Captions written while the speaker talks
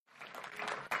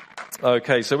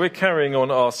Okay, so we're carrying on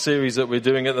our series that we're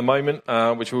doing at the moment,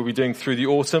 which we'll be doing through the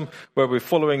autumn, where we're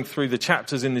following through the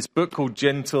chapters in this book called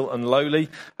Gentle and Lowly,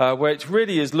 where it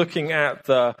really is looking at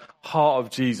the heart of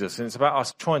Jesus. And it's about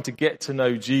us trying to get to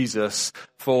know Jesus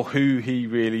for who he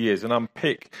really is and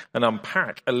unpick and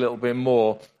unpack a little bit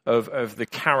more of the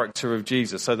character of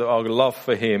Jesus so that our love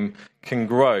for him can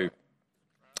grow.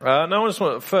 Now I just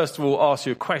want to first of all ask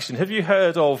you a question. Have you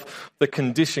heard of the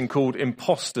condition called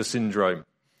imposter syndrome?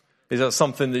 Is that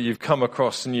something that you've come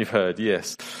across and you've heard?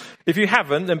 Yes. If you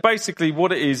haven't, then basically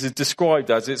what it is described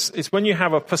as, it's when you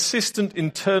have a persistent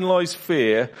internalized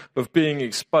fear of being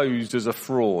exposed as a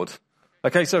fraud.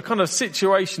 Okay, so a kind of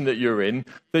situation that you're in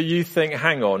that you think,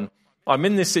 hang on, I'm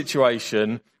in this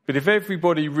situation, but if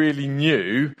everybody really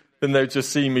knew, then they'd just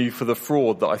see me for the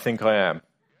fraud that I think I am.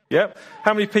 Yep.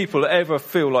 How many people ever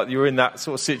feel like you're in that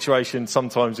sort of situation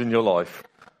sometimes in your life?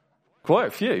 Quite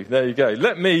a few. There you go.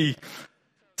 Let me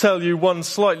tell you one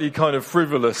slightly kind of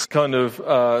frivolous kind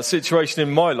of situation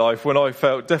in my life when I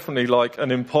felt definitely like an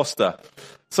imposter.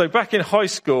 So back in high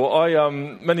school,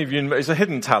 many of you, it's a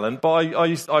hidden talent, but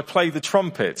I played the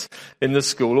trumpet in the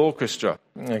school orchestra.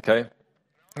 Okay.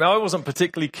 Now I wasn't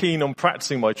particularly keen on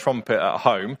practicing my trumpet at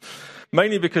home,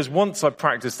 mainly because once I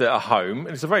practiced it at home,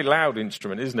 and it's a very loud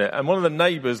instrument, isn't it? And one of the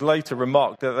neighbours later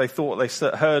remarked that they thought they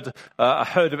heard a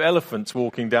herd of elephants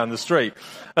walking down the street.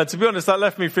 And to be honest, that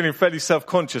left me feeling fairly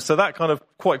self-conscious. So that kind of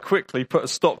quite quickly put a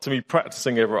stop to me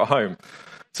practicing ever at home.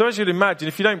 So as you'd imagine,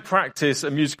 if you don't practice a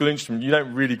musical instrument, you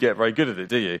don't really get very good at it,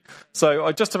 do you? So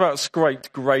I just about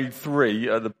scraped grade 3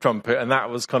 at the trumpet, and that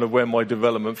was kind of where my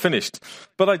development finished.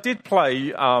 But I did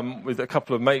play with a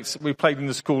couple of mates. We played in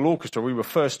the school orchestra. We were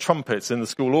first trumpets in the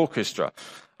school orchestra.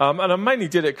 And I mainly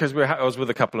did it because I was with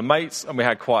a couple of mates, and we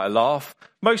had quite a laugh.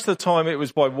 Most of the time, it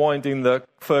was by winding the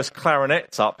first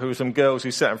clarinets up, who were some girls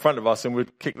who sat in front of us and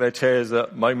would kick their chairs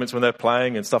at moments when they're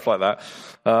playing and stuff like that.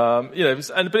 But it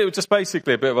was just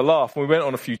basically a bit of a laugh. And we went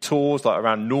on a few tours, like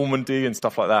around Normandy and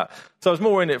stuff like that. So I was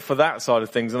more in it for that side of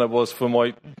things than I was for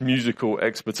my musical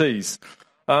expertise.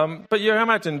 But you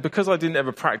imagine, because I didn't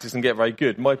ever practice and get very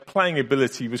good, my playing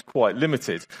ability was quite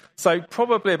limited. So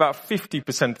probably about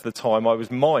 50% of the time I was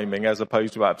miming as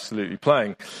opposed to absolutely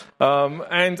playing.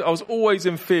 And I was always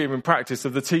in fear in practice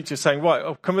of the teacher saying,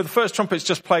 right, can the first trumpets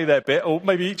just play their bit, or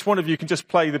maybe each one of you can just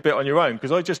play the bit on your own,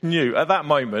 because I just knew at that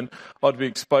moment I'd be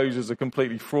exposed as a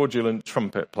completely fraudulent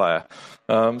trumpet player.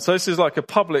 So this is like a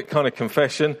public kind of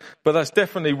confession, but that's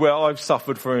definitely where I've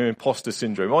suffered from imposter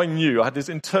syndrome. I knew I had this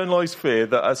internalized fear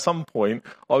that at some point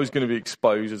I was going to be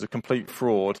exposed as a complete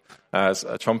fraud as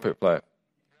a trumpet player.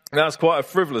 Now, that's quite a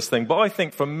frivolous thing, but I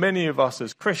think for many of us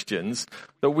as Christians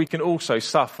that we can also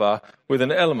suffer with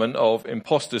an element of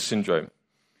imposter syndrome.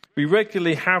 We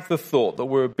regularly have the thought that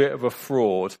we're a bit of a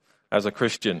fraud as a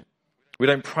Christian. We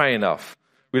don't pray enough.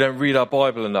 We don't read our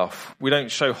Bible enough. We don't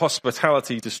show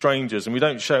hospitality to strangers, and we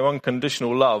don't show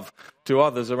unconditional love to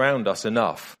others around us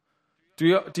enough. Do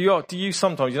you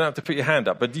sometimes, you don't have to put your hand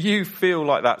up, but do you feel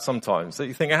like that sometimes? That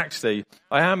you think, actually,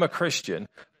 I am a Christian,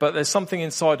 but there's something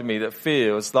inside of me that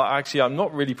feels that actually I'm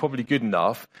not really probably good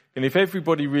enough, and if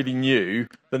everybody really knew,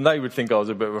 then they would think I was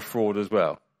a bit of a fraud as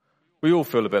well. We all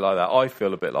feel a bit like that. I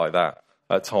feel a bit like that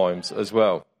at times as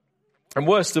well. And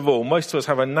worst of all, most of us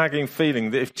have a nagging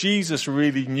feeling that if Jesus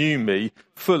really knew me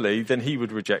fully, then he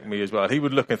would reject me as well. He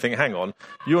would look and think, hang on,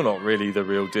 you're not really the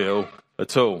real deal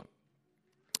at all.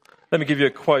 Let me give you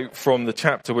a quote from the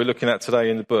chapter we're looking at today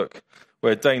in the book,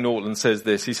 where Dane Ortland says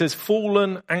this. He says,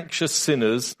 fallen, anxious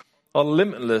sinners are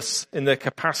limitless in their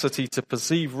capacity to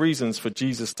perceive reasons for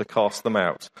Jesus to cast them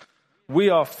out. We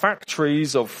are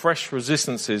factories of fresh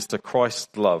resistances to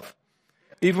Christ's love.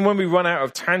 Even when we run out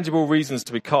of tangible reasons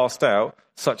to be cast out,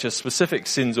 such as specific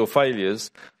sins or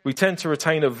failures, we tend to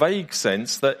retain a vague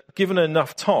sense that, given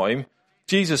enough time,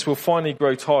 Jesus will finally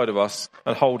grow tired of us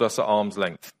and hold us at arm's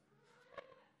length.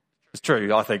 It's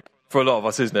true, I think, for a lot of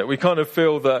us, isn't it? We kind of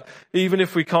feel that even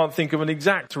if we can't think of an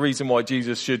exact reason why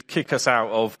Jesus should kick us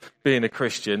out of being a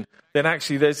Christian, then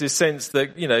actually there's this sense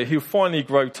that, he'll finally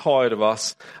grow tired of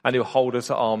us and he'll hold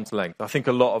us at arm's length. I think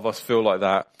a lot of us feel like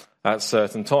that at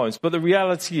certain times. But the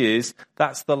reality is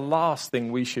that's the last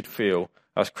thing we should feel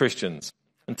as Christians.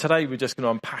 And today we're just going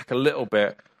to unpack a little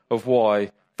bit of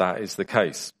why that is the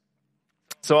case.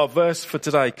 So our verse for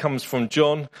today comes from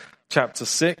John chapter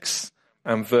 6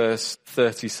 and verse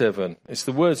 37. It's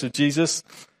the words of Jesus.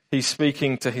 He's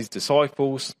speaking to his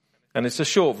disciples, and it's a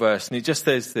short verse, and he just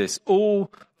says this: all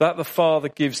that the Father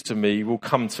gives to me will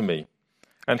come to me,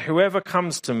 and whoever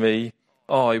comes to me,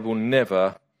 I will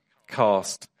never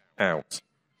cast out.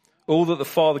 All that the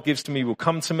Father gives to me will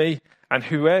come to me, and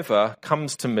whoever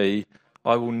comes to me,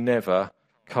 I will never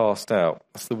cast out.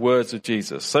 That's the words of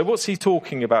Jesus. So what's he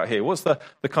talking about here? What's the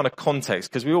kind of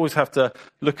context? Because we always have to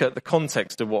look at the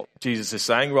context of what Jesus is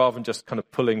saying rather than just kind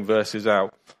of pulling verses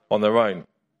out on their own.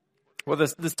 Well,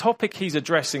 the topic he's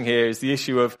addressing here is the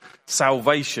issue of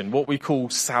salvation, what we call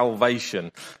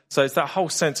salvation. So it's that whole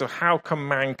sense of how can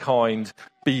mankind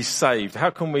be saved? How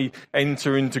can we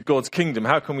enter into God's kingdom?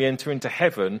 How can we enter into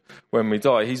heaven when we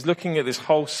die? He's looking at this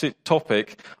whole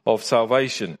topic of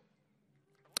salvation.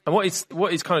 And what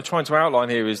he's kind of trying to outline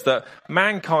here is that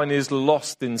mankind is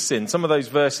lost in sin. Some of those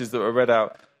verses that were read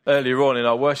out earlier on in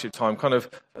our worship time kind of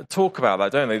talk about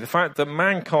that, don't they? The fact that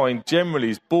mankind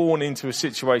generally is born into a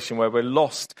situation where we're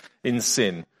lost in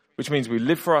sin, which means we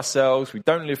live for ourselves, we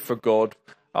don't live for God,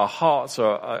 our hearts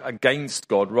are against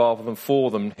God rather than for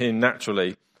them here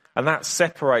naturally, and that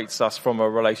separates us from a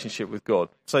relationship with God.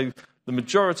 So the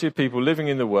majority of people living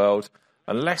in the world,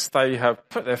 unless they have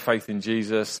put their faith in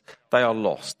Jesus, they are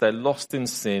lost. They're lost in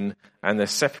sin and they're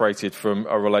separated from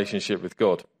a relationship with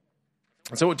God.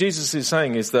 So what Jesus is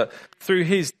saying is that through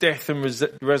his death and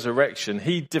resurrection,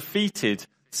 he defeated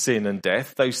sin and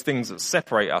death, those things that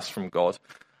separate us from God,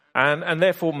 and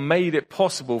therefore made it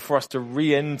possible for us to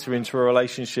re-enter into a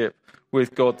relationship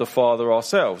with God the Father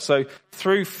ourselves. So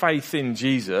through faith in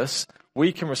Jesus,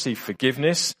 we can receive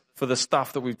forgiveness for the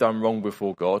stuff that we've done wrong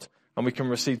before God, and we can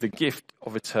receive the gift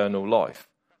of eternal life.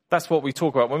 That's what we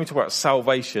talk about when we talk about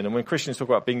salvation, and when Christians talk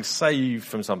about being saved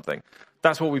from something.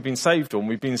 That's what we've been saved on.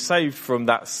 We've been saved from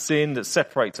that sin that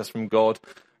separates us from God,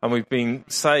 and we've been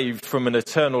saved from an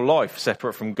eternal life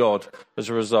separate from God as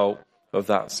a result of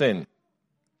that sin.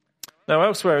 Now,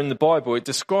 elsewhere in the Bible, it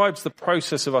describes the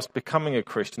process of us becoming a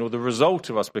Christian, or the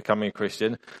result of us becoming a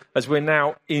Christian, as we're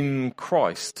now in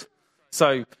Christ.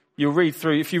 So if you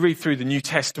read through the New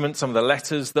Testament, some of the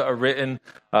letters that are written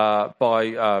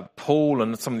by Paul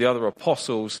and some of the other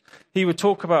apostles, he would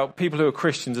talk about people who are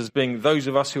Christians as being those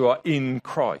of us who are in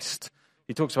Christ.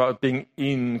 He talks about being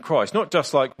in Christ, not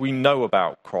just like we know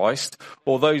about Christ,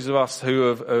 or those of us who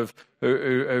have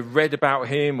read about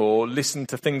him or listened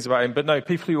to things about him, but no,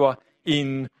 people who are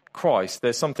in Christ.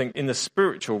 There's something in the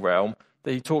spiritual realm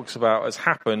that he talks about has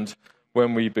happened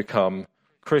when we become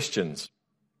Christians.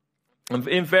 And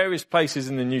in various places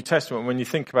in the New Testament, when you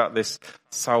think about this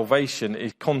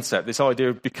salvation concept, this idea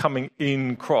of becoming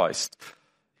in Christ,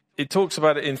 it talks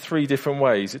about it in three different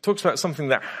ways. It talks about something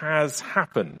that has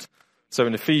happened. So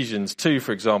in Ephesians 2,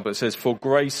 for example, it says, For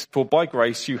by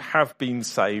grace you have been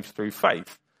saved through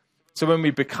faith. So when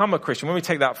we become a Christian, when we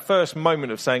take that first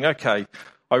moment of saying, okay,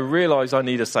 I realise I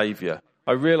need a saviour.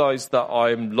 I realise that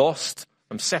I'm lost,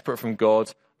 I'm separate from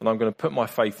God, and I'm going to put my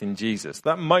faith in Jesus.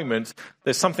 That moment,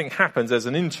 there's something happens. There's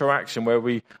an interaction where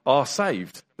we are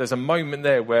saved. There's a moment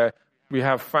there where we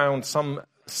have found some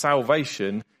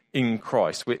salvation in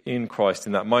Christ. We're in Christ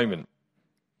in that moment.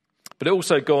 But it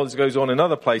also goes on in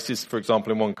other places. For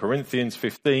example, in 1 Corinthians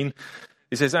 15,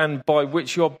 it says, and by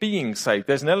which you are being saved.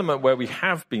 There's an element where we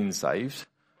have been saved,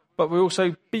 but we're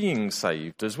also being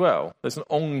saved as well. There's an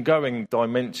ongoing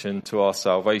dimension to our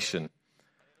salvation.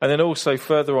 And then also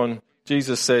further on,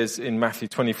 Jesus says in Matthew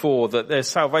 24 that their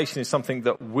salvation is something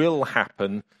that will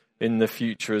happen in the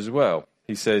future as well.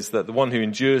 He says that the one who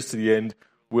endures to the end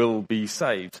will be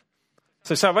saved.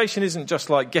 So salvation isn't just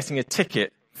like getting a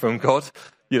ticket from God.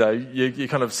 You know, you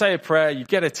kind of say a prayer, you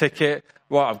get a ticket.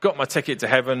 Right, I've got my ticket to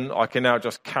heaven. I can now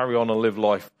just carry on and live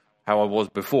life how I was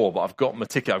before, but I've got my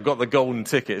ticket. I've got the golden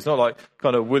ticket. It's not like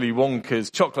kind of Willy Wonka's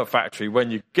chocolate factory.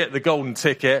 When you get the golden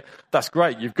ticket, that's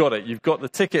great. You've got it. You've got the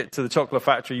ticket to the chocolate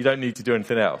factory. You don't need to do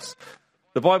anything else.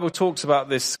 The Bible talks about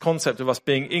this concept of us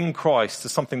being in Christ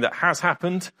as something that has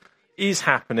happened, is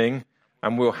happening,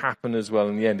 and will happen as well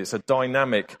in the end. It's a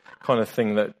dynamic kind of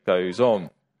thing that goes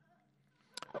on.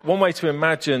 One way to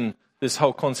imagine this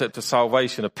whole concept of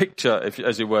salvation, a picture,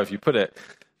 as it were, if you put it,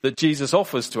 that Jesus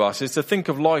offers to us is to think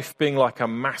of life being like a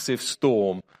massive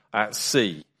storm at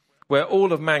sea, where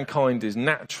all of mankind is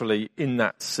naturally in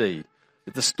that sea.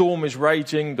 The storm is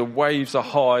raging, the waves are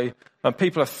high, and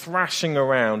people are thrashing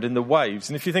around in the waves.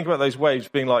 And if you think about those waves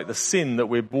being like the sin that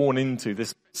we're born into,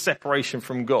 this separation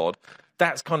from God,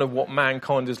 that's kind of what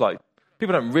mankind is like.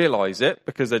 People don't realise it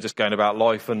because they're just going about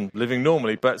life and living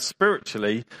normally, but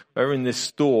spiritually, they're in this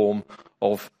storm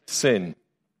of sin.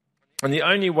 And the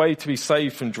only way to be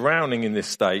saved from drowning in this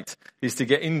state is to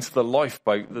get into the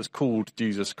lifeboat that's called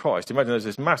Jesus Christ. Imagine there's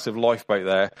this massive lifeboat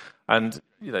there, and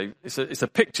you know it's a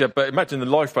picture, but imagine the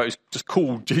lifeboat is just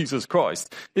called Jesus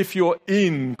Christ. If you're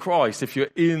in Christ, if you're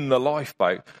in the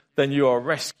lifeboat, then you are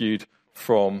rescued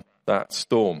from that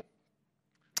storm.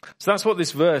 So that's what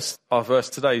our verse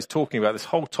today is talking about, this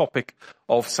whole topic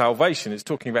of salvation. It's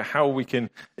talking about how we can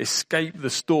escape the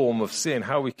storm of sin,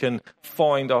 how we can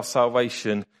find our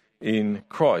salvation in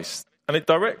Christ. And it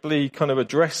directly kind of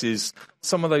addresses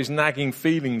some of those nagging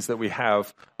feelings that we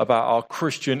have about our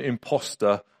Christian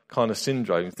imposter kind of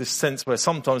syndrome. This sense where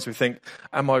sometimes we think,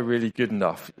 am I really good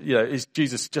enough? Is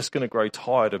Jesus just going to grow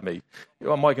tired of me?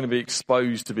 Am I going to be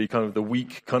exposed to be kind of the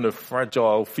weak, kind of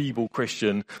fragile, feeble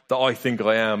Christian that I think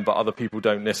I am, but other people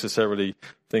don't necessarily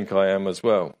think I am as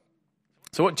well?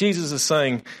 So what Jesus is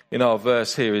saying in our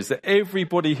verse here is that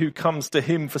everybody who comes to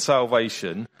him for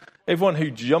salvation, everyone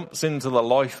who jumps into the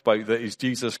lifeboat that is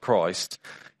Jesus Christ,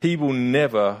 he will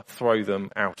never throw them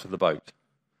out of the boat.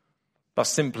 That's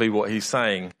simply what he's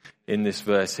saying in this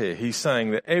verse here. He's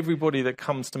saying that everybody that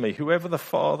comes to me, whoever the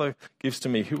Father gives to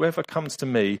me, whoever comes to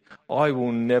me, I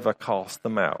will never cast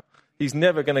them out. He's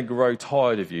never going to grow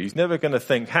tired of you. He's never going to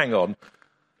think, hang on,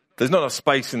 there's not enough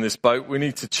space in this boat, we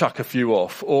need to chuck a few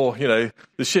off. Or, the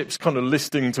ship's kind of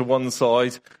listing to one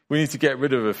side, we need to get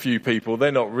rid of a few people.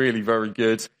 They're not really very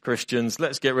good Christians.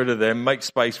 Let's get rid of them, make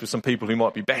space for some people who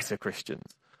might be better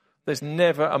Christians. There's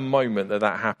never a moment that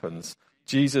happens.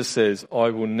 Jesus says, I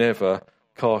will never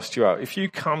cast you out. If you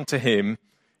come to him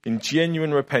in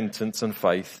genuine repentance and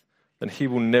faith, then he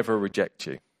will never reject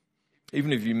you.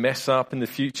 Even if you mess up in the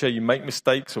future, you make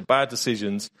mistakes or bad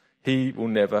decisions, he will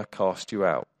never cast you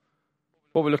out.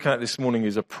 What we're looking at this morning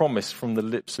is a promise from the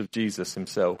lips of Jesus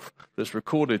himself that's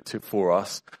recorded for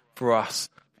us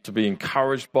to be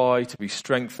encouraged by, to be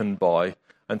strengthened by,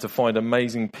 and to find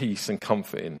amazing peace and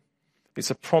comfort in.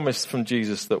 It's a promise from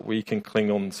Jesus that we can cling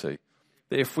on to.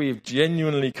 That if we have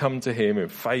genuinely come to him in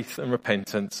faith and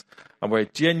repentance, and we're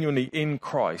genuinely in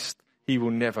Christ, he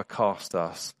will never cast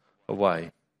us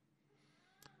away.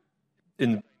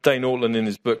 Dane Ortlund in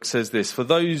his book says this, for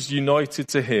those united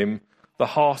to him, the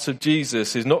heart of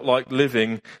Jesus is not like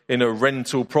living in a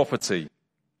rental property.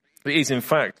 It is, in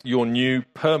fact, your new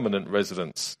permanent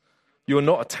residence. You are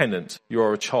not a tenant, you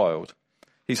are a child.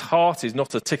 His heart is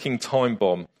not a ticking time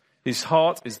bomb. His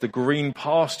heart is the green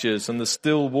pastures and the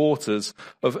still waters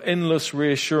of endless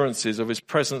reassurances of his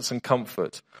presence and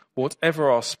comfort.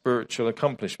 Whatever our spiritual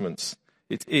accomplishments,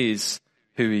 it is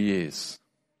who he is.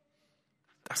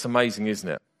 That's amazing, isn't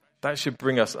it? That should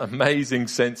bring us amazing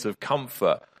sense of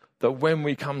comfort that when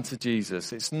we come to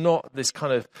Jesus, it's not this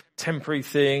kind of temporary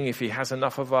thing. If he has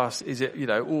enough of us, is it,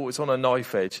 it's on a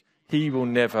knife edge. He will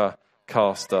never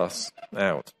cast us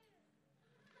out.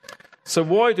 So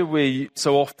why do we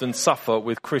so often suffer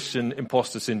with Christian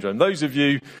imposter syndrome? Those of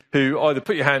you who either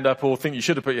put your hand up or think you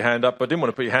should have put your hand up, but didn't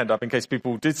want to put your hand up in case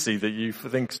people did see that you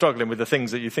think struggling with the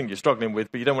things that you think you're struggling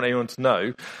with, but you don't want anyone to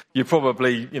know, you're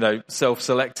probably,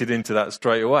 self-selected into that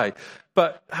straight away.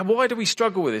 But why do we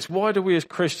struggle with this? Why do we as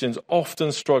Christians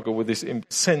often struggle with this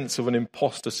sense of an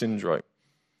imposter syndrome?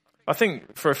 I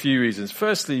think for a few reasons.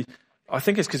 Firstly, I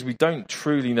think it's because we don't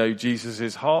truly know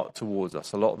Jesus' heart towards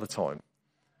us a lot of the time.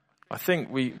 I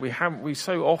think we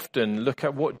so often look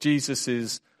at what Jesus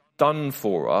has done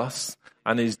for us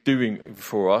and is doing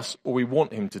for us, or we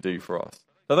want him to do for us.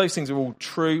 Now, those things are all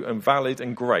true and valid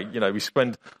and great. We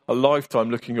spend a lifetime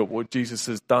looking at what Jesus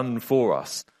has done for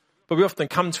us. But we often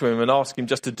come to him and ask him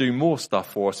just to do more stuff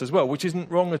for us as well, which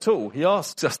isn't wrong at all. He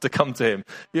asks us to come to him.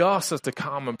 He asks us to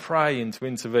come and pray and to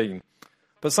intervene.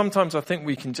 But sometimes I think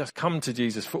we can just come to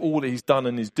Jesus for all that he's done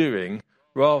and is doing,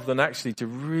 rather than actually to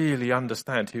really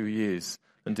understand who he is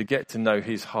and to get to know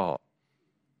his heart.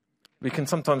 We can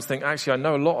sometimes think, actually, I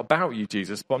know a lot about you,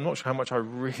 Jesus, but I'm not sure how much I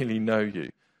really know you.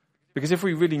 Because if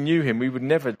we really knew him, we would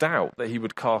never doubt that he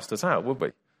would cast us out, would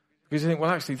we? Because you think,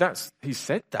 well, actually, he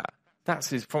said that. That's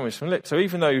his promise from lips. So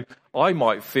even though I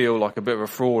might feel like a bit of a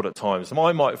fraud at times, and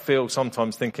I might feel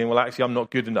sometimes thinking, well, actually, I'm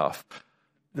not good enough,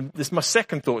 my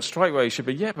second thought straight away should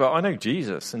be, yeah, but I know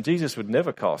Jesus, and Jesus would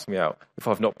never cast me out if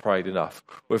I've not prayed enough,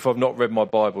 or if I've not read my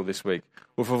Bible this week,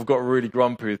 or if I've got really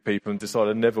grumpy with people and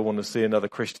decided I never want to see another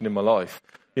Christian in my life.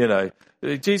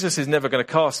 Jesus is never going to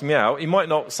cast me out. He might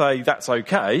not say that's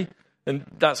okay, and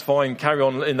that's fine, carry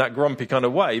on in that grumpy kind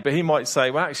of way, but he might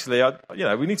say, well, actually,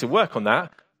 we need to work on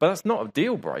that, but that's not a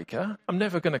deal breaker. I'm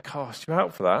never going to cast you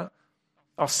out for that.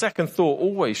 Our second thought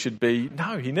always should be,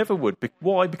 no, he never would.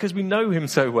 Why? Because we know him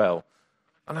so well.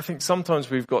 And I think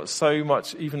sometimes we've got so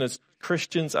much, even as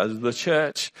Christians, as the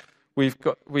church, we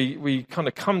kind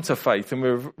of come to faith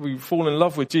and we fall in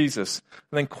love with Jesus.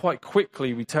 And then quite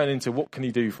quickly we turn into, what can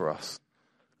he do for us?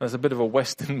 And there's a bit of a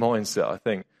Western mindset, I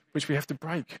think, which we have to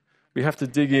break. We have to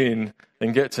dig in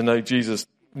and get to know Jesus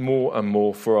more and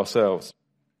more for ourselves.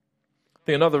 I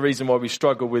think another reason why we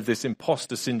struggle with this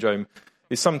imposter syndrome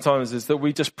is that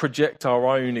we just project our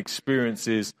own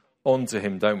experiences onto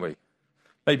him, don't we?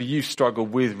 Maybe you struggle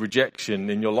with rejection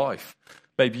in your life.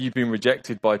 Maybe you've been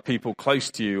rejected by people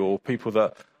close to you, or people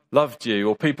that loved you,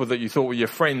 or people that you thought were your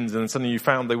friends and suddenly you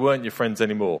found they weren't your friends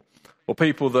anymore. Or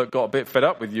people that got a bit fed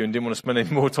up with you and didn't want to spend any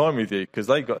more time with you because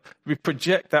we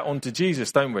project that onto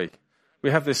Jesus, don't we? We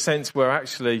have this sense where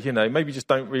actually, maybe you just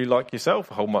don't really like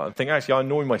yourself a whole lot and think, actually, I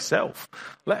annoy myself,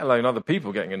 let alone other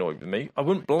people getting annoyed with me. I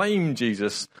wouldn't blame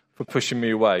Jesus for pushing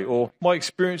me away. Or my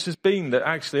experience has been that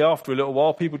actually after a little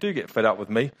while, people do get fed up with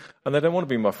me and they don't want to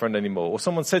be my friend anymore. Or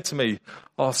someone said to me,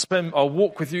 I'll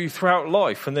walk with you throughout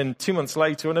life. And then 2 months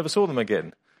later, I never saw them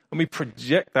again. And we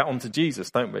project that onto Jesus,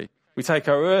 don't we? We take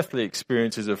our earthly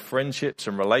experiences of friendships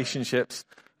and relationships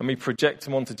and we project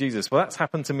them onto Jesus. Well, that's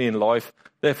happened to me in life,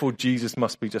 therefore Jesus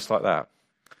must be just like that.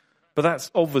 But that's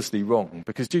obviously wrong,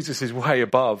 because Jesus is way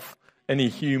above any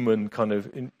human kind of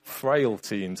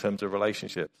frailty in terms of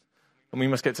relationships. And we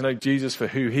must get to know Jesus for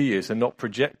who he is and not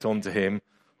project onto him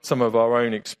some of our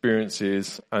own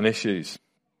experiences and issues.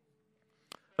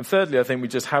 And thirdly, I think we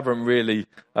just haven't really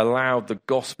allowed the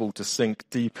gospel to sink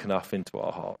deep enough into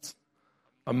our hearts.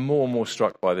 I'm more and more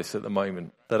struck by this at the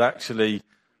moment, that actually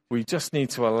we just need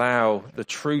to allow the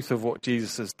truth of what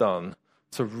Jesus has done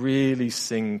to really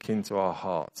sink into our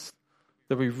hearts.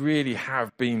 That we really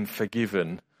have been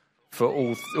forgiven for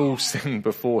all sin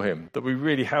before him. That we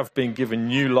really have been given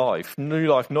new life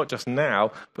not just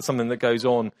now, but something that goes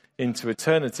on into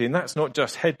eternity. And that's not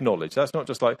just head knowledge. That's not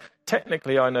just like,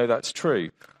 technically I know that's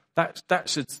true. That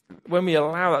should, when we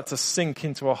allow that to sink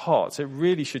into our hearts, it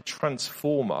really should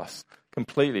transform us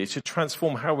completely. It should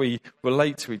transform how we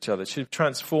relate to each other. It should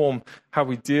transform how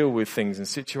we deal with things and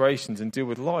situations and deal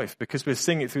with life, because we're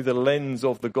seeing it through the lens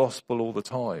of the gospel all the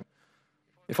time.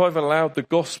 If I've allowed the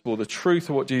gospel, the truth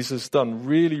of what Jesus has done,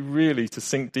 really, really to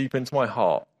sink deep into my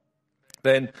heart,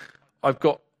 then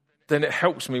it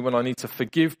helps me when I need to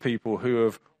forgive people who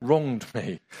have wronged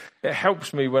me. It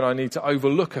helps me when I need to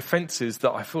overlook offences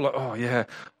that I feel like,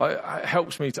 it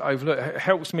helps me to overlook. It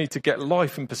helps me to get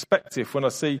life in perspective when I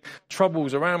see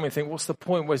troubles around me and think, what's the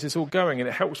point? Where's this all going? And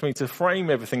it helps me to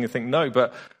frame everything and think, no,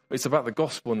 but it's about the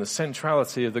gospel and the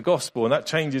centrality of the gospel. And that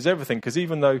changes everything, because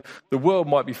even though the world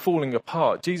might be falling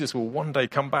apart, Jesus will one day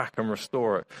come back and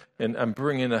restore it and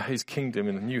bring in his kingdom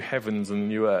in the new heavens and the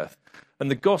new earth. And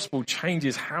the gospel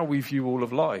changes how we view all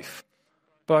of life.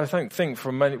 But I don't think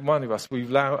for many of us, we've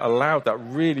allowed that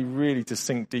really, really to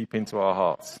sink deep into our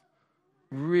hearts.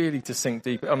 Really to sink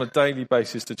deep on a daily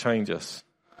basis to change us.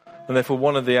 And therefore,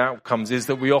 one of the outcomes is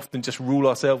that we often just rule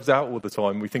ourselves out all the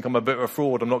time. We think, I'm a bit of a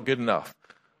fraud, I'm not good enough.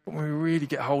 But when we really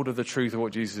get hold of the truth of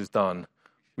what Jesus has done,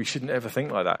 we shouldn't ever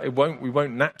think like that. We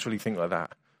won't naturally think like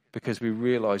that, because we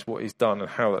realise what he's done and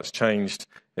how that's changed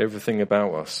everything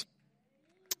about us.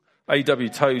 A.W.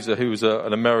 Tozer, who was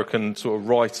an American sort of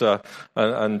writer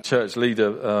and church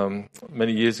leader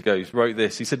many years ago, wrote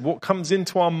this. He said, what comes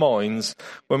into our minds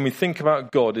when we think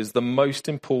about God is the most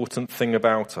important thing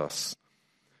about us.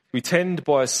 We tend,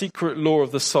 by a secret law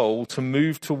of the soul, to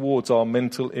move towards our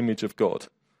mental image of God.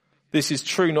 This is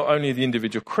true not only of the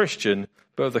individual Christian,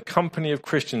 but of the company of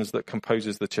Christians that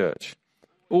composes the church.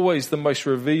 Always the most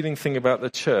revealing thing about the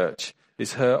church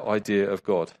is her idea of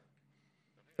God.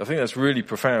 I think that's really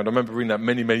profound. I remember reading that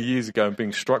many, many years ago and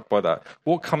being struck by that.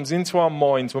 What comes into our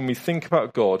minds when we think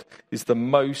about God is the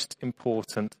most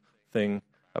important thing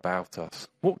about us.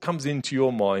 What comes into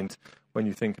your mind when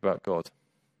you think about God?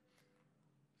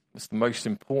 It's the most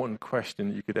important question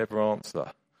that you could ever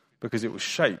answer, because it will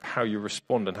shape how you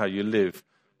respond and how you live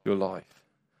your life.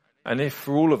 And if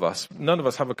for all of us, none of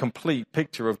us have a complete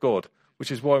picture of God, which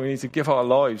is why we need to give our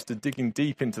lives to digging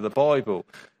deep into the Bible,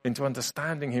 into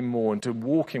understanding him more and to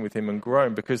walking with him and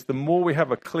growing, because the more we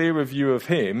have a clearer view of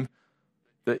him,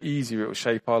 the easier it will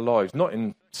shape our lives, not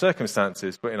in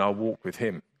circumstances, but in our walk with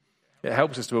him. It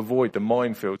helps us to avoid the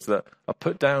minefields that are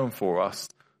put down for us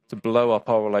to blow up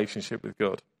our relationship with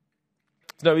God.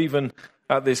 Even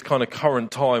at this kind of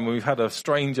current time, we've had a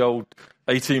strange old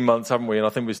 18 months, haven't we? And I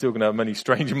think we're still going to have many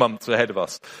strange months ahead of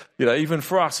us. Even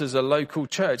for us as a local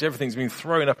church, everything's been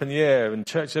thrown up in the air, and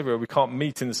churches everywhere, we can't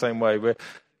meet in the same way.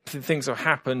 Things have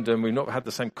happened and we've not had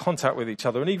the same contact with each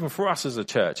other. And even for us as a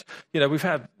church, we've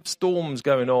had storms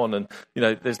going on, and,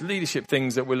 there's leadership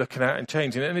things that we're looking at and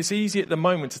changing. And it's easy at the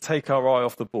moment to take our eye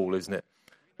off the ball, isn't it?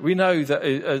 We know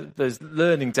that there's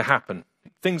learning to happen.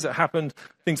 Things that happened,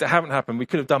 things that haven't happened. We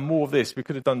could have done more of this. We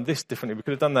could have done this differently. We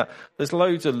could have done that. There's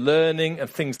loads of learning and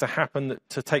things to happen,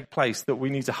 to take place, that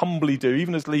we need to humbly do,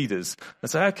 even as leaders,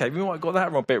 and say, okay, we might have got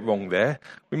that a bit wrong there.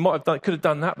 We could have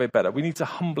done that a bit better. We need to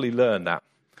humbly learn that.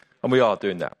 And we are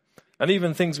doing that. And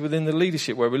even things within the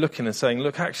leadership where we're looking and saying,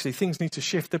 look, actually, things need to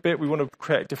shift a bit. We want to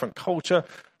create a different culture.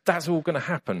 That's all going to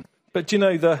happen. But do you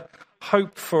know, the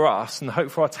hope for us and the hope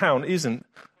for our town isn't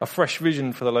a fresh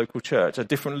vision for the local church, a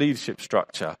different leadership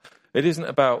structure. It isn't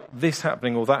about this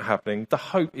happening or that happening. The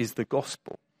hope is the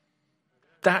gospel.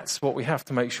 That's what we have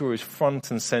to make sure is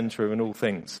front and centre in all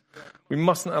things. We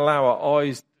mustn't allow our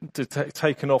eyes to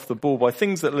taken off the ball by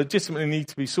things that legitimately need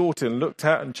to be sorted and looked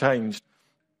at and changed.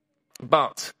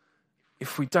 But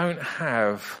if we don't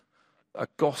have a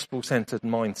gospel-centred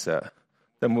mindset,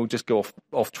 then we'll just go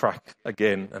off track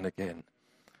again and again.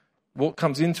 What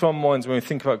comes into our minds when we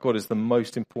think about God is the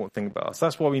most important thing about us.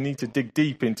 That's why we need to dig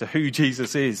deep into who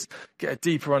Jesus is, get a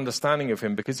deeper understanding of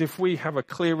him, because if we have a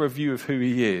clearer view of who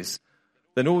he is,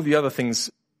 then all the other things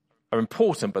are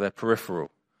important, but they're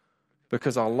peripheral,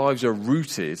 because our lives are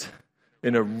rooted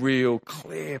in a real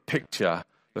clear picture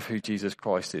of who Jesus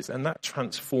Christ is. And that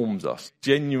transforms us,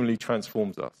 genuinely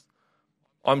transforms us.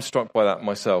 I'm struck by that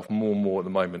myself more and more at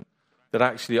the moment, that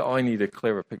actually I need a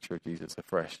clearer picture of Jesus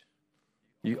afresh.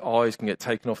 Your eyes can get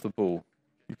taken off the ball.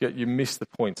 You miss the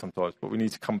point sometimes, but we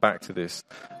need to come back to this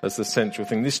as the central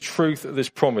thing. This truth, this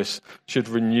promise should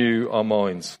renew our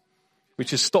minds. We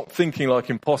should stop thinking like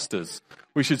imposters.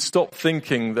 We should stop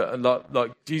thinking that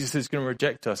like Jesus is going to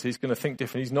reject us. He's going to think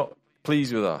different. He's not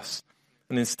pleased with us.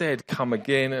 And instead, come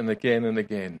again and again and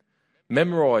again.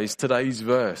 Memorize today's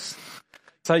verse.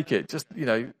 Take it. Just,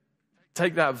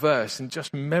 take that verse and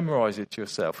just memorize it to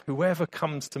yourself. Whoever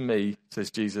comes to me,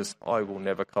 says Jesus, I will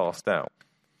never cast out.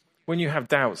 When you have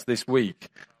doubts this week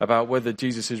about whether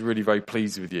Jesus is really very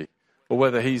pleased with you, or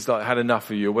whether he's had enough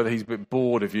of you, or whether he's a bit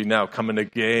bored of you now, coming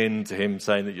again to him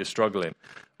saying that you're struggling,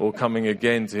 or coming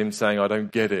again to him saying, I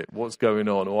don't get it, what's going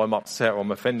on, or I'm upset, or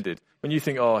I'm offended. When you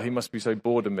think, he must be so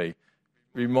bored of me,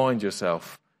 remind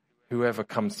yourself, whoever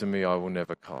comes to me, I will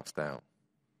never cast out.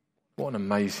 What an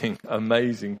amazing,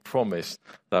 amazing promise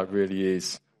that really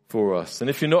is for us. And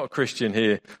if you're not a Christian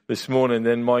here this morning,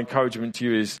 then my encouragement to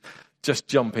you is just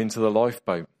jump into the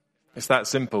lifeboat. It's that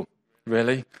simple,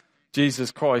 really.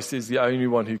 Jesus Christ is the only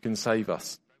one who can save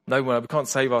us. No one, we can't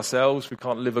save ourselves. We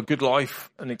can't live a good life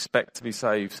and expect to be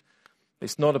saved.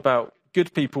 It's not about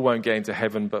good people won't get into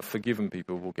heaven, but forgiven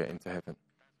people will get into heaven.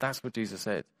 That's what Jesus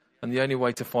said. And the only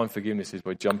way to find forgiveness is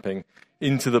by jumping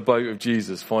into the boat of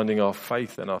Jesus, finding our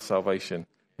faith and our salvation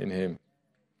in him.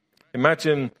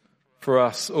 Imagine for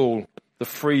us all the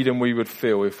freedom we would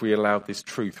feel if we allowed this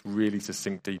truth really to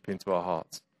sink deep into our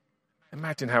hearts.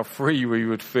 Imagine how free we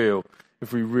would feel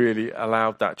if we really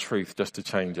allowed that truth just to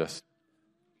change us.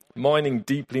 Mining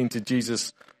deeply into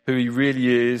Jesus, who he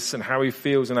really is and how he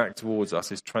feels and acts towards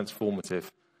us is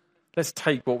transformative. Let's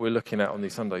take what we're looking at on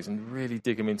these Sundays and really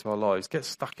dig them into our lives. Get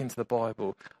stuck into the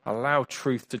Bible. Allow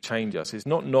truth to change us. It's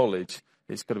not knowledge.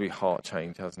 It's got to be heart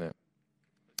change, hasn't it?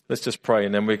 Let's just pray,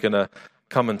 and then we're going to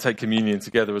come and take communion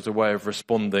together as a way of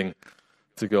responding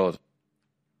to God.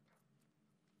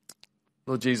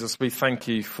 Lord Jesus, we thank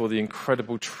you for the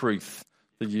incredible truth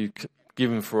that you've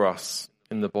given for us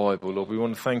in the Bible. Lord, we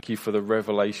want to thank you for the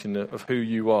revelation of who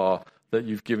you are that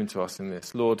you've given to us in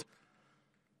this. Lord,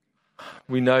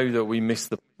 we know that we miss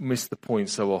the point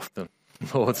so often,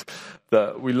 Lord,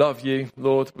 that we love you,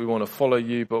 Lord, we want to follow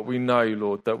you, but we know,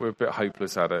 Lord, that we're a bit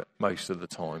hopeless at it most of the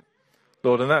time.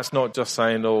 Lord, and that's not just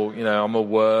saying, I'm a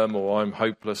worm or I'm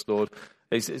hopeless, Lord.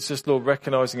 It's just, Lord,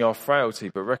 recognizing our frailty,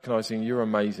 but recognizing you're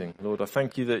amazing. Lord, I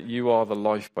thank you that you are the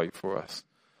lifeboat for us.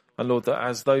 And Lord, that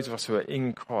as those of us who are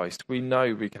in Christ, we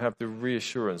know we can have the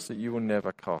reassurance that you will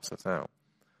never cast us out.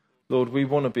 Lord, we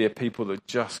want to be a people that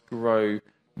just grow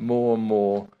more and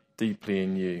more deeply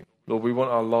in you. Lord, we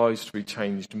want our lives to be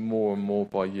changed more and more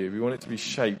by you. We want it to be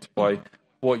shaped by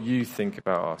what you think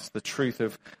about us, the truth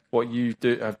of what you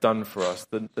have done for us,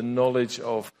 the knowledge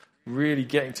of really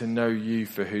getting to know you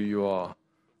for who you are.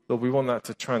 Lord, we want that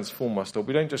to transform us, Lord.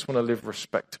 We don't just want to live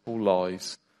respectable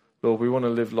lives. Lord, we want to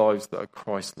live lives that are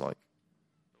Christ-like.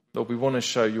 Lord, we want to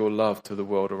show your love to the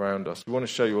world around us. We want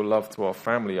to show your love to our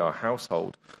family, our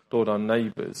household, Lord, our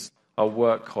neighbours, our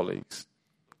work colleagues.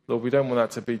 Lord, we don't want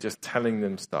that to be just telling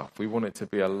them stuff. We want it to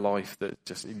be a life that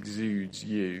just exudes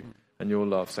you and your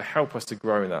love. So help us to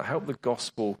grow in that. Help the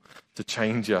gospel to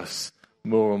change us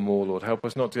more and more, Lord. Help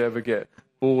us not to ever get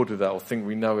bored with that or think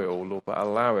we know it all, Lord, but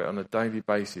allow it on a daily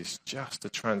basis just to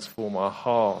transform our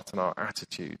heart and our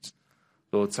attitudes,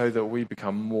 Lord, so that we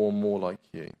become more and more like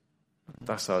you.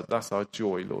 That's our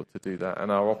joy, Lord, to do that,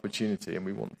 and our opportunity, and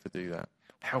we want to do that.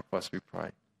 Help us, we pray.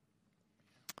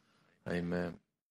 Amen.